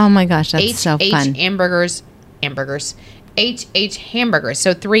 25th. Oh my gosh, that's so fun. Hamburgers. HH Hamburgers.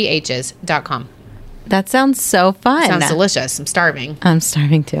 So 3H's.com. That sounds so fun. Sounds delicious. I'm starving. I'm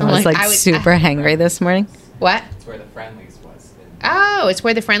starving too. I was like super hangry this morning. What? It's where the Friendlies was. Oh, it's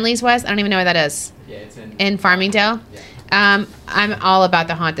where the Friendlies was? I don't even know where that is. Yeah, it's In Farmingdale? Yeah. I'm all about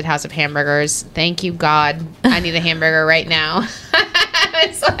the Haunted House of Hamburgers. Thank you, God. I need a hamburger right now.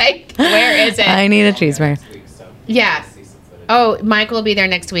 It's like, where is it? I need a cheeseburger. Next week, so Yeah. see some footage. Oh, Michael will be there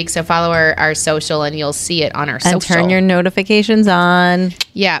next week, so follow our social and you'll see it on our social. And turn your notifications on.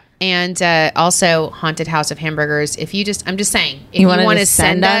 Yeah, and also Haunted House of Hamburgers. I'm just saying, if You you wanna want to just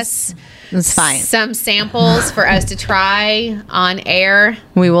send send us It's fine. some samples for us to try on air,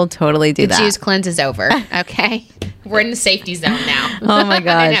 We will totally do the that. juice cleanse is over. Okay, we're in the safety zone now. Oh my I know.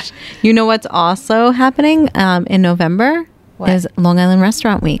 gosh. You know what's also happening in November? What? Is Long Island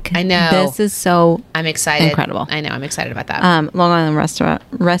Restaurant Week. I know. This is so I'm excited. Incredible. I know. I'm excited about that. Long Island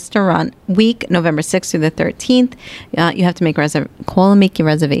Restaurant Week, November 6th through the 13th. You have to make call and make your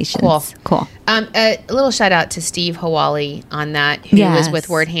reservations. Cool. A little shout out to Steve Hawali on that, who Yes. was with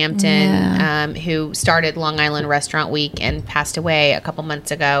Wordhampton, Yeah. who started Long Island Restaurant Week and passed away a couple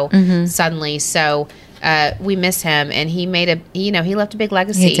months ago Mm-hmm. suddenly. So we miss him, and he he left a big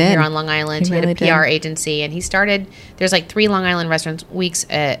legacy He did. here on Long Island. He He, really had a PR did. agency, and he started. There's like 3 Long Island Restaurant Weeks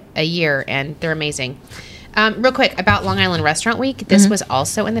a year, and they're amazing. Real quick about Long Island Restaurant Week. This Mm-hmm. was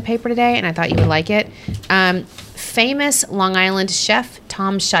also in the paper today, and I thought you would like it. Famous Long Island chef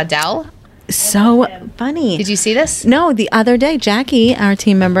Tom Shadell. So funny. Did you see this? No, the other day, Jackie, our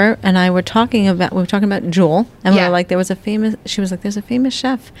team member, and I were talking about Jewel, and we Yeah. were like, she was like, there's a famous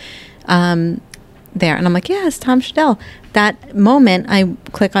chef there. And I'm like, yeah, it's Tom Shadell. That moment, I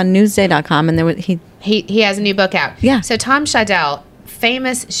click on newsday.com, and He has a new book out. Yeah. So Tom Shadell,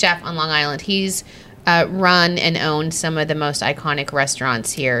 famous chef on Long Island. He's run and owned some of the most iconic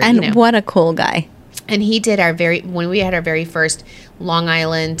restaurants here. and what a cool guy. And he did when we had our very first Long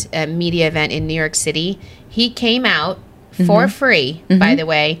Island media event in New York City. He came out for free, by the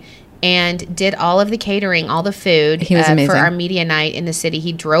way, and did all of the catering, all the food He was for amazing. our media night in the city.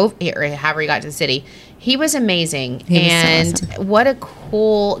 He drove, or however he got to the city. He was amazing. He was so and awesome. what a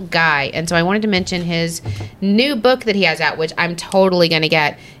cool guy. And so I wanted to mention his new book that he has out, which I'm totally going to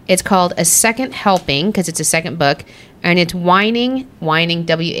get. It's called A Second Helping, because it's a second book. And it's whining, WHINING,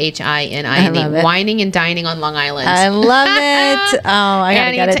 I love it. whining and dining on Long Island. I love it. Oh, I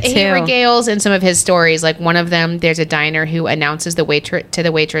gotta get it He too. regales in some of his stories. Like one of them, there's a diner who announces to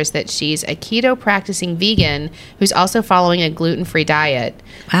the waitress that she's a keto practicing vegan who's also following a gluten-free diet.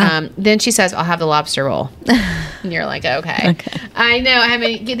 Wow. Then she says, "I'll have the lobster roll." And you're like, okay. I know. I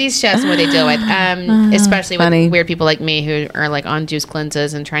mean, these chefs and what they deal with, especially funny. with weird people like me who are like on juice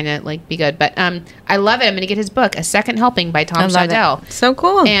cleanses and trying to like be good. But I love it. I'm going to get his book, A Second Helping by Tom I love Scheidel. it. So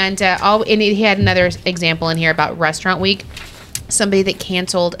cool. And he had another example in here about Restaurant Week. Somebody that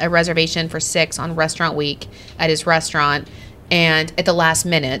canceled a reservation for 6 on Restaurant Week at his restaurant, and at the last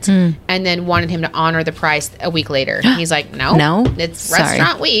minute, and then wanted him to honor the price a week later. He's like, no, it's Sorry.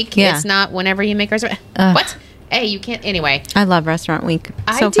 Restaurant Week. Yeah. It's not whenever you make a reservation. What? Hey, you can't. Anyway, I love Restaurant Week.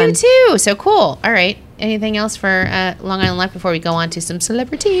 I do too. So cool. All right. Anything else for Long Island Life before we go on to some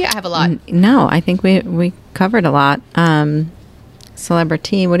celebrity? I have a lot. No, I think we covered a lot.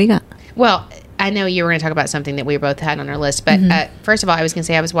 Celebrity, what do you got? Well, I know you were going to talk about something that we both had on our list, but first of all, I was going to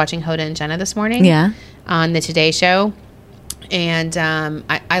say I was watching Hoda and Jenna this morning. Yeah. On the Today Show. And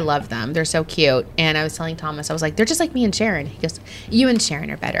I love them. They're so cute. And I was telling Thomas, I was like, they're just like me and Sharon. He goes, you and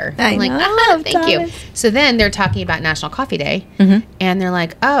Sharon are better. I'm like, thank you. So then they're talking about National Coffee Day. And they're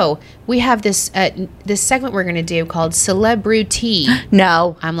like, oh, we have this segment we're going to do called Celebrity.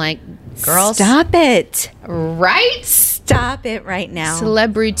 No. I'm like, girls. Stop it. Right? Stop it right now.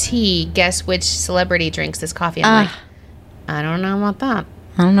 Celebrity. Guess which celebrity drinks this coffee? I'm like, I don't know about that.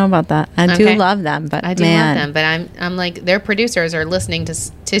 I don't know about that. I do love them, but I do love them, but I'm like, their producers are listening to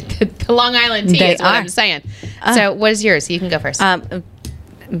the Long Island tea. Is what I'm saying. So, what is yours? You can go first. I don't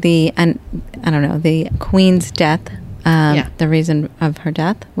know, the Queen's death. The reason of her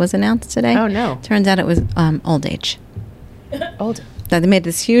death was announced today. Oh no! Turns out it was old age. Old. That they made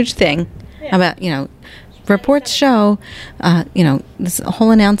this huge thing about reports show this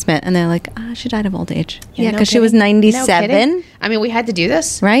whole announcement, and they're like, she died of old age. Yeah, because she was 97. No, I mean, we had to do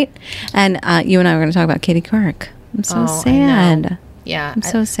this, right? And you and I were going to talk about Katie Couric. I'm so sad. Yeah, I'm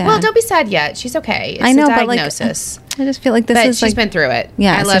so sad. Well, don't be sad yet. She's okay. It's I know, a but diagnosis. I just feel like she's been through it.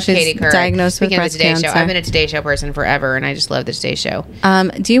 Yeah, I love Katie Couric. Diagnosed Speaking with of the Today breast Show, cancer. I've been a Today Show person forever, and I just love the Today Show.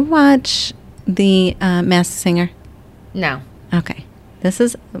 Do you watch the Masked Singer? No. Okay. This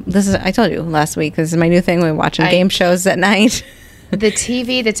is I told you last week, this is my new thing. We're watching game shows at night. The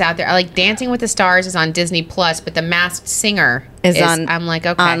TV that's out there, like Dancing with the Stars is on Disney Plus, but The Masked Singer is on. I'm like,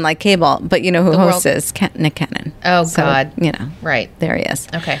 okay, on like cable, but you know who hosts is Nick Cannon. Oh God, right there he is.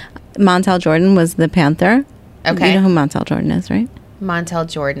 Okay, Montel Jordan was the Panther. Okay, you know who Montel Jordan is, right? Montel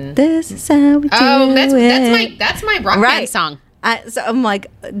Jordan. This is how we do it. that's my rock band song. So I'm like,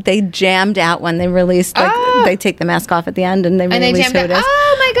 they jammed out when they released, they take the mask off at the end and they release who it is.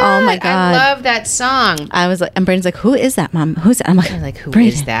 Oh my God. I love that song. I was like, and Brandon's like, who is that, Mom? Who's that? I'm like, who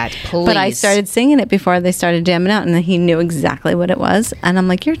is that? Please. But I started singing it before they started jamming out, and then he knew exactly what it was. And I'm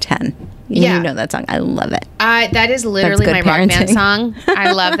like, you're 10. You know that song. I love it. That is literally my rock band song.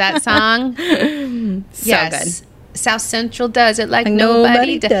 I love that song. So good. South Central does it like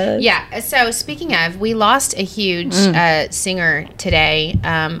nobody does. Yeah. So speaking of, we lost a huge singer today.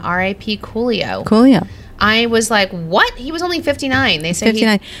 R.I.P. Coolio. Coolio. I was like, what? He was only 59. They said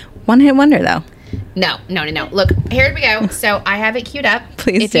 59. One hit wonder though. No. Look, here we go. So I have it queued up.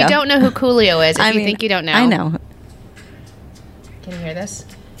 Please If you don't know who Coolio is, if you think you don't know. I know. Can you hear this?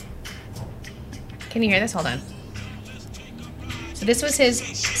 Can you hear this? Hold on. So this was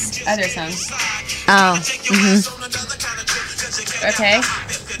his other song. Oh. Okay.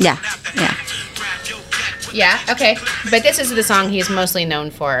 Yeah. Yeah. Okay. But this is the song he's mostly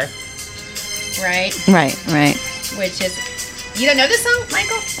known for, right? Right. Which is, you don't know this song,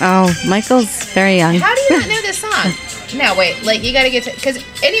 Michael? Oh, Michael's very young. How do you not know this song? No, wait. Like you got to get to, because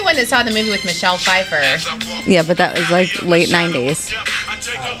anyone that saw the movie with Michelle Pfeiffer. Yeah, but that was like late 90s.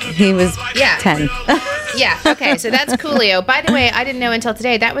 He was 10. Yeah, okay, so that's Coolio. By the way, I didn't know until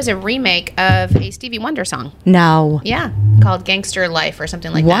today, that was a remake of a Stevie Wonder song. No. Yeah, called Gangster Life or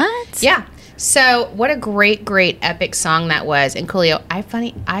something like that. What? Yeah. So what a great epic song that was. And Coolio,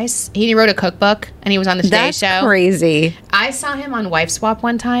 he wrote a cookbook and he was on the Today Show. That's crazy. I saw him on Wife Swap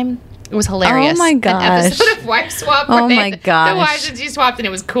one time. It was hilarious. Oh my gosh. An episode of Wife Swap. Oh my gosh. The wives that she swapped and it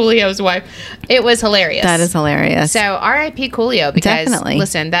was Coolio's wife. It was hilarious. That is hilarious. So R.I.P. Coolio because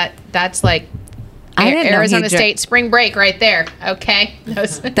listen, that's like Arizona State spring break right there. Okay.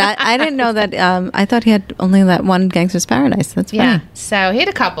 That I didn't know that. I thought he had only that one Gangster's Paradise. That's funny. Yeah. So he had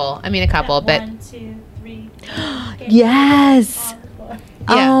a couple. But 1, 2, 3. Yes. Yeah.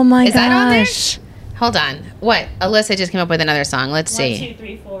 Oh my gosh. Is that on there? Hold on. What? Alyssa just came up with another song. Let's see. 1, 2,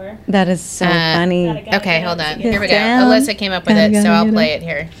 3, 4. That is so funny. Okay, hold on. Here we go. Alyssa came up with it, so I'll play it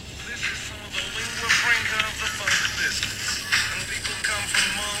here.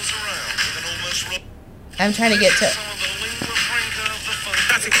 I'm trying to get to.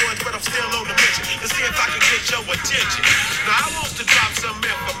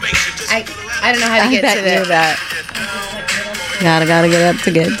 I don't know how to get to that. Gotta get up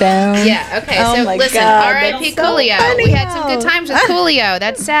to get down. Yeah. Okay. Oh so my listen, God, R.I.P. that's so Coolio. funny We had some now. good times with Coolio.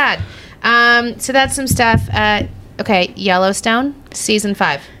 That's sad. So that's some stuff. Okay, Yellowstone season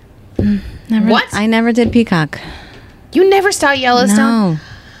 5. Never, What? I never did Peacock. You never saw Yellowstone? No.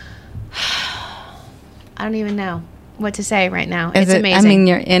 I don't even know what to say right now. Is It's it, amazing. I mean,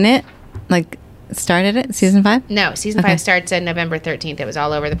 you're in it? Like, started it? Season 5? No, season Okay. 5 starts on November 13th. It was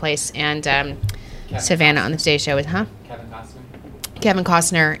all over the place. And Savannah on the Today Show with, Kevin Costner. Kevin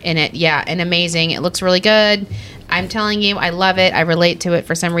Costner in it. Yeah, and amazing. It looks really good. I'm telling you, I love it. I relate to it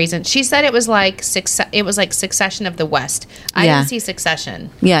for some reason. She said it was like Succession of the West. I Yeah. didn't see Succession,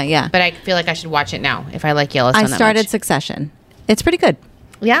 Yeah. but I feel like I should watch it now if I like Yellowstone. I that started much. Succession. It's pretty good.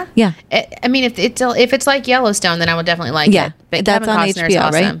 Yeah, Yeah. I mean, if it's like Yellowstone, then I would definitely like Yeah. it. But That's Kevin on Costner HBO, is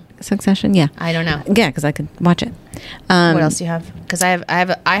awesome. right? Succession, yeah. I don't know. Yeah, because I could watch it. What else do you have? Because I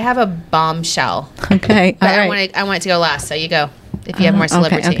have a bombshell. Okay. But All right. I want it to go last, so you go. If you have more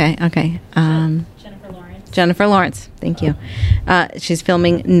celebrity. Okay. Jennifer Lawrence. Jennifer Lawrence, thank you. She's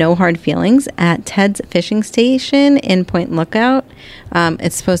filming No Hard Feelings at Ted's Fishing Station in Point Lookout.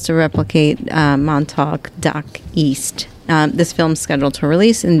 It's supposed to replicate Montauk Dock East. This film's scheduled to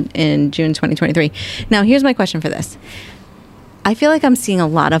release in June 2023. Now, here's my question for this. I feel like I'm seeing a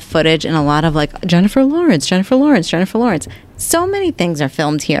lot of footage and a lot of like Jennifer Lawrence. So many things are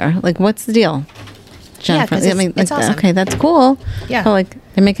filmed here. Like, what's the deal? Jennifer, 'cause it's awesome. okay, that's cool. Yeah. But like,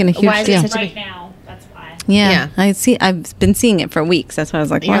 they're making a huge Why is it deal. such a Right now, that's why. Yeah, Yeah. I've been seeing it for weeks. That's why I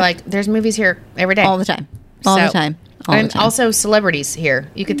was like, You're what? like, there's movies here every day. all the time, all the So- time. And also celebrities here.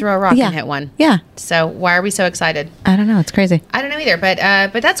 You could throw a rock Yeah. and hit one. Yeah, So why are we so excited? I don't know. It's crazy, I don't know either, but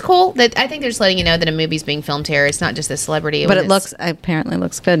that's cool. That I think they're just letting you know that a movie's being filmed here. It's not just the celebrity. but when it it's- apparently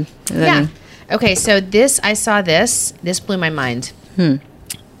looks good. Yeah. Okay, so I saw this. This blew my mind.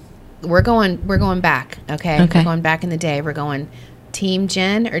 We're going back. Okay. Okay. We're going back in the day. We're going Team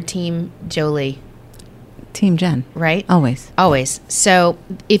Jen or Team Jolie, Team Jen, right? always. Always. So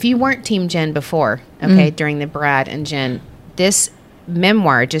if you weren't Team Jen before, okay, during the Brad and Jen, this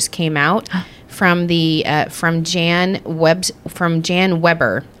memoir just came out from the from Jan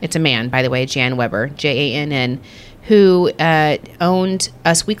Weber. It's a man, by the way, Jan Weber, Jann, who owned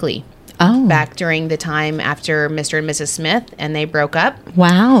Us Weekly Oh, back during the time after Mr. and Mrs. Smith, and they broke up.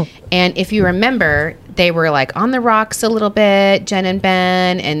 wow. And if you remember, they were like on the rocks a little bit, Jen and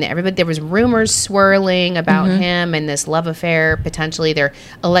Ben, and everybody. There was rumors swirling about him and this love affair, potentially their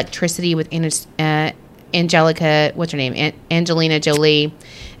electricity with Angelica. What's her name? Angelina Jolie.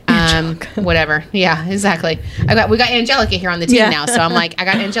 Whatever. Yeah, exactly. We got Angelica here on the team Yeah. now, so I'm like, I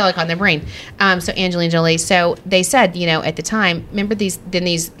got Angelica on the brain. So Angelina Jolie. So they said, at the time, remember these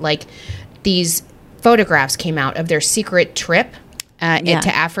photographs came out of their secret trip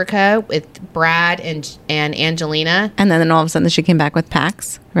to Africa with Brad and Angelina. And then all of a sudden she came back with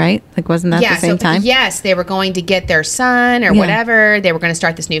Pax, right? Like, wasn't that the same time? Yes, they were going to get their son or Yeah. whatever. They were going to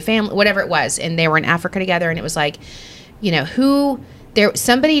start this new family, whatever it was, and they were in Africa together. And it was like,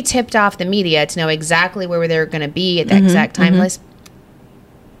 somebody tipped off the media to know exactly where they were going to be at that exact time list.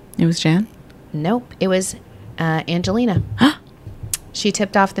 It was Jan. Nope, it was Angelina. She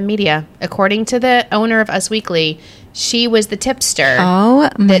tipped off the media. According to the owner of Us Weekly, she was the tipster. Oh,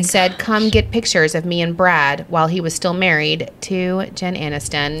 my that said, "Come get pictures of me and Brad," while he was still married to Jen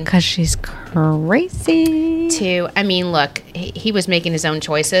Aniston. because she's crazy. Look, he was making his own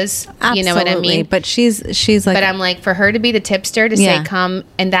choices. Absolutely. You know what I mean? But she's like, But I'm like, for her to be the tipster to Yeah. say, "Come,"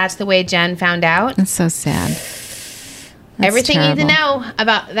 and that's the way Jen found out. it's so sad. That's Everything you need to terrible. know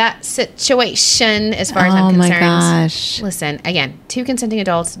about that situation, as far as Oh I'm my concerned. gosh. Listen, again, 2 consenting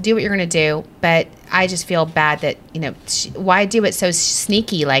adults, do what you're going to do, but I just feel bad that, why do it so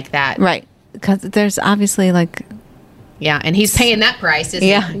sneaky like that? Right. Because there's obviously like, Yeah, and he's paying that price, isn't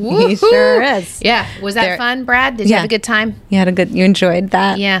yeah, he? he Woohoo! sure is. Yeah, was that There- fun, Brad? Did you have Yeah. a good time? You enjoyed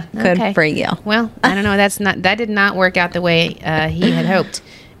that? Yeah, Good okay. for you. Well, I don't know. That did not work out the way he had hoped.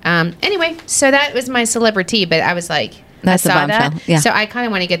 Anyway, so that was my celebrity, but I was like, That's a I saw bombshell, that. yeah. So I kind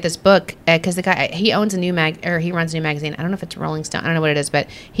of want to get this book because the guy he owns a new he runs a new magazine. I don't know if it's Rolling Stone. I don't know what it is, but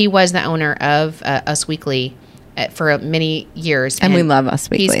he was the owner of Us Weekly for many years, And we love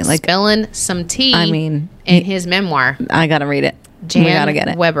Us Weekly. He's Like, spilling some tea. I mean, in his memoir. I got to read it. Jan we got to get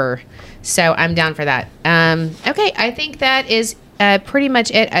it. Weber. So I'm down for that. Okay, I think that is pretty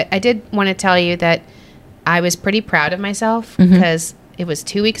much it. I did want to tell you that I was pretty proud of myself Mm-hmm. because it was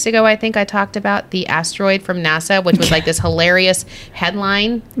 2 weeks ago, I think I talked about the asteroid from NASA, which was like this hilarious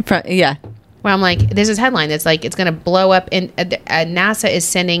headline. Yeah. Where I'm like, this is headline. It's like it's going to blow up. And NASA is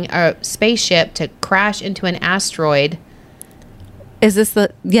sending a spaceship to crash into an asteroid. Is this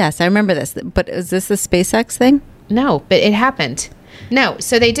yes, I remember this. But is this the SpaceX thing? No, but it happened. No,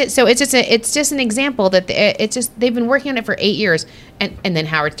 so they did. So it's just an example that they've been working on it for 8 years, and then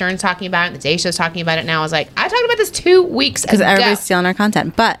Howard Stern's talking about it. The Today Show's talking about it now. I was like, I talked about this 2 weeks ago. Because everybody's stealing our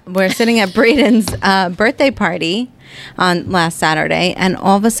content. But we're sitting at Braden's birthday party on last Saturday, and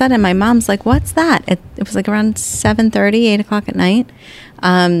all of a sudden my mom's like, what's that? It was like around 7:30, 8 o'clock at night,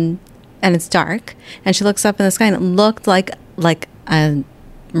 and it's dark, and she looks up in the sky, and it looked like a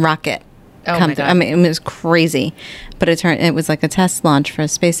rocket. Oh my God. I mean, it was crazy, but it was like a test launch for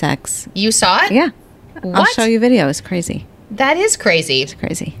SpaceX. You saw it? Yeah, I'll What? show you video. It's crazy. That is crazy. It's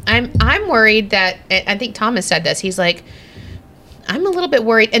crazy. I'm worried that, I think Thomas said this. He's like, I'm a little bit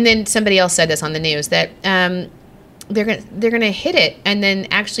worried. And then somebody else said this on the news that they're gonna hit it and then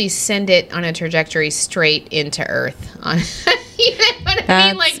actually send it on a trajectory straight into Earth. You know what I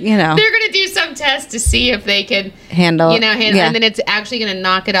mean? Like, you know. they're gonna do some test to see if they can Handle, yeah. yeah. And then it's actually gonna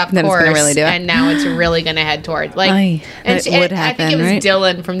knock it off Then it's course. gonna really do it. And now it's really gonna head toward like. Aye, and it would I think happen, it was right?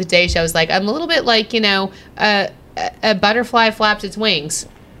 Dylan from the Today Show. Was like, I'm a little bit like, a butterfly flaps its wings.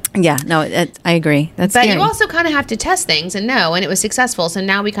 Yeah, no, I agree. That's But scary. you also kind of have to test things and know, and it was successful. So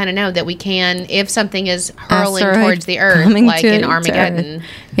now we kind of know that we can, if something is hurling Asteroid towards the Earth, coming like to in Earth. Armageddon,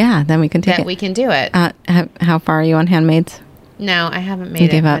 Yeah, then we can take that it. we can do it. How far are you on Handmaids? No, I haven't You made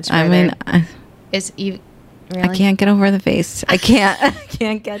it gave up. much I further. mean, Is you really? I can't get over the face. I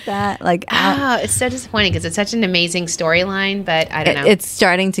can't get that. Like, Oh, it's so disappointing because it's such an amazing storyline, but I don't know. it's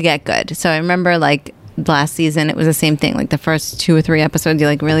starting to get good. So I remember like last season, it was the same thing. Like the first 2 or 3 episodes, you're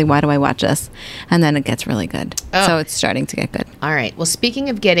like, really, why do I watch this? And then it gets really good. Oh. So it's starting to get good. All right. Well, speaking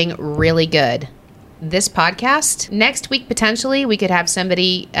of getting really good, this podcast next week potentially we could have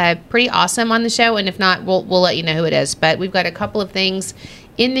somebody pretty awesome on the show, and if not, we'll let you know who it is. But we've got a couple of things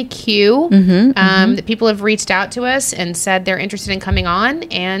in the queue that people have reached out to us and said they're interested in coming on,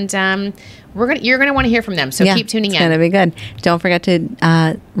 and you're gonna want to hear from them. So keep tuning it's in. It's gonna be good. Don't forget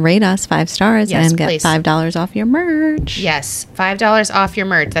to rate us 5 stars Yes, and get please. $5 off your merch. Yes, $5 off your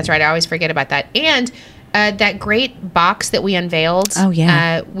merch. That's right. I always forget about that. And that great box that we unveiled. Oh,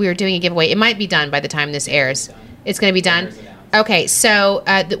 yeah. We're doing a giveaway. It might be done by the time this airs. It's going to be done. Okay, so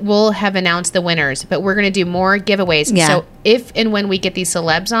we'll have announced the winners, but we're going to do more giveaways. Yeah. So if and when we get these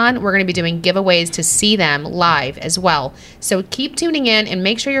celebs on, we're going to be doing giveaways to see them live as well. So keep tuning in and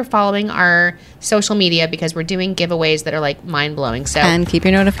make sure you're following our social media because we're doing giveaways that are like mind-blowing. So And keep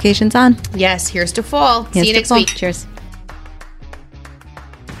your notifications on. yes, here's to fall. Here's See you to next fall. week. Cheers.